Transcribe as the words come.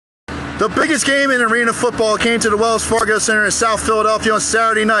The biggest game in arena football came to the Wells Fargo Center in South Philadelphia on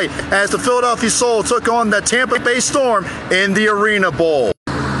Saturday night as the Philadelphia Soul took on the Tampa Bay Storm in the ArenaBowl.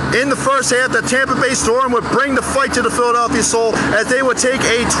 In the first half, the Tampa Bay Storm would bring the fight to the Philadelphia Soul as they would take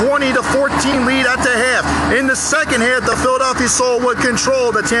a 20-14 lead at the half. In the second half, the Philadelphia Soul would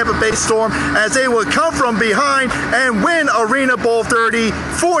control the Tampa Bay Storm as they would come from behind and win ArenaBowl 30,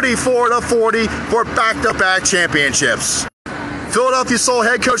 44-40 for back-to-back championships. Philadelphia Soul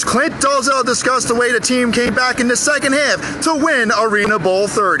head coach Clint Dalzell discussed the way the team came back in the second half to win ArenaBowl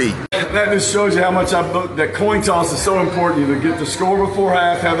 30. That just shows you how much that coin toss is so important. You to get the score before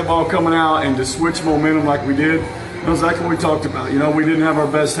half, have the ball coming out, and to switch momentum like we did. That's exactly what we talked about. You know, we didn't have our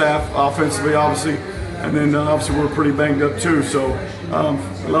best half offensively, obviously, and then obviously we were pretty banged up too. So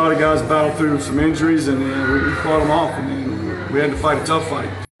a lot of guys battled through some injuries, and we fought them off, and then we had to fight a tough fight.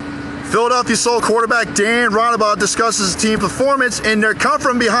 Philadelphia Soul quarterback Dan Ronabaugh discusses the team performance in their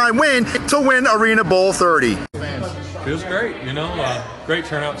come-from-behind win to win ArenaBowl 30. Feels great, you know. Great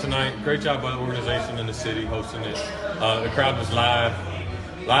turnout tonight. Great job by the organization and the city hosting it. The crowd was live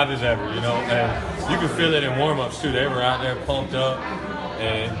as ever, you know. And you can feel it in warm-ups too. They were out there pumped up,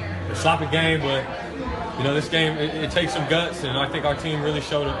 and a sloppy game, but you know this game it takes some guts, and I think our team really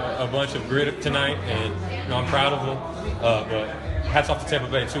showed a bunch of grit tonight, and you know I'm proud of them. But hats off to Tampa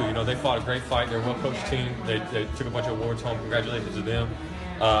Bay too. You know they fought a great fight. They're a well-coached team. They took a bunch of awards home. Congratulations to them.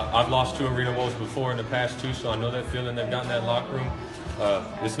 I've lost 2 ArenaBowls before in the past too, so I know that feeling. They've gotten that locker room.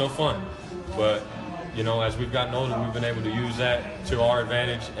 It's no fun, but you know as we've gotten older, we've been able to use that to our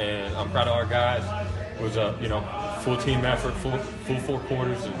advantage, and I'm proud of our guys. It was a full team effort, full 4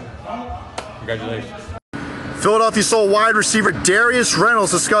 quarters, and congratulations. Philadelphia Soul wide receiver Darius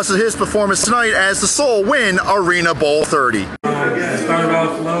Reynolds discusses his performance tonight as the Soul win ArenaBowl 30. Started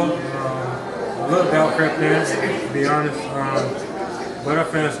off slow, a little doubt crept in, to be honest, but our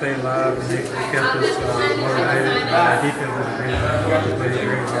fans stayed alive and they kept us motivated. Our defense was great, we played a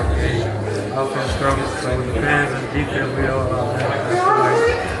great hard game. Offense struggled, so with the fans and the defense, we all I feel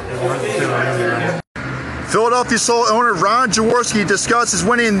like it was 100% on. Philadelphia Soul owner Ron Jaworski discusses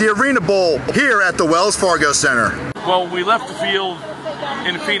winning the ArenaBowl here at the Wells Fargo Center. Well, when we left the field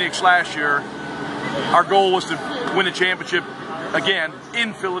in Phoenix last year, our goal was to win a championship again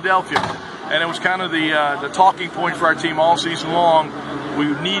in Philadelphia. And it was kind of the talking point for our team all season long. We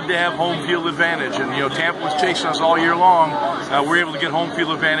need to have home field advantage. And, you know, Tampa was chasing us all year long. We were able to get home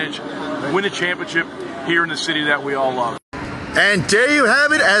field advantage, win a championship here in the city that we all love. And there you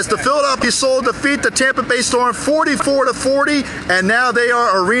have it as the Philadelphia Soul defeat the Tampa Bay Storm 44-40, and now they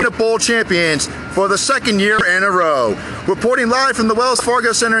are ArenaBowl champions for the 2nd year in a row. Reporting live from the Wells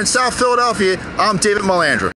Fargo Center in South Philadelphia, I'm David Melandra.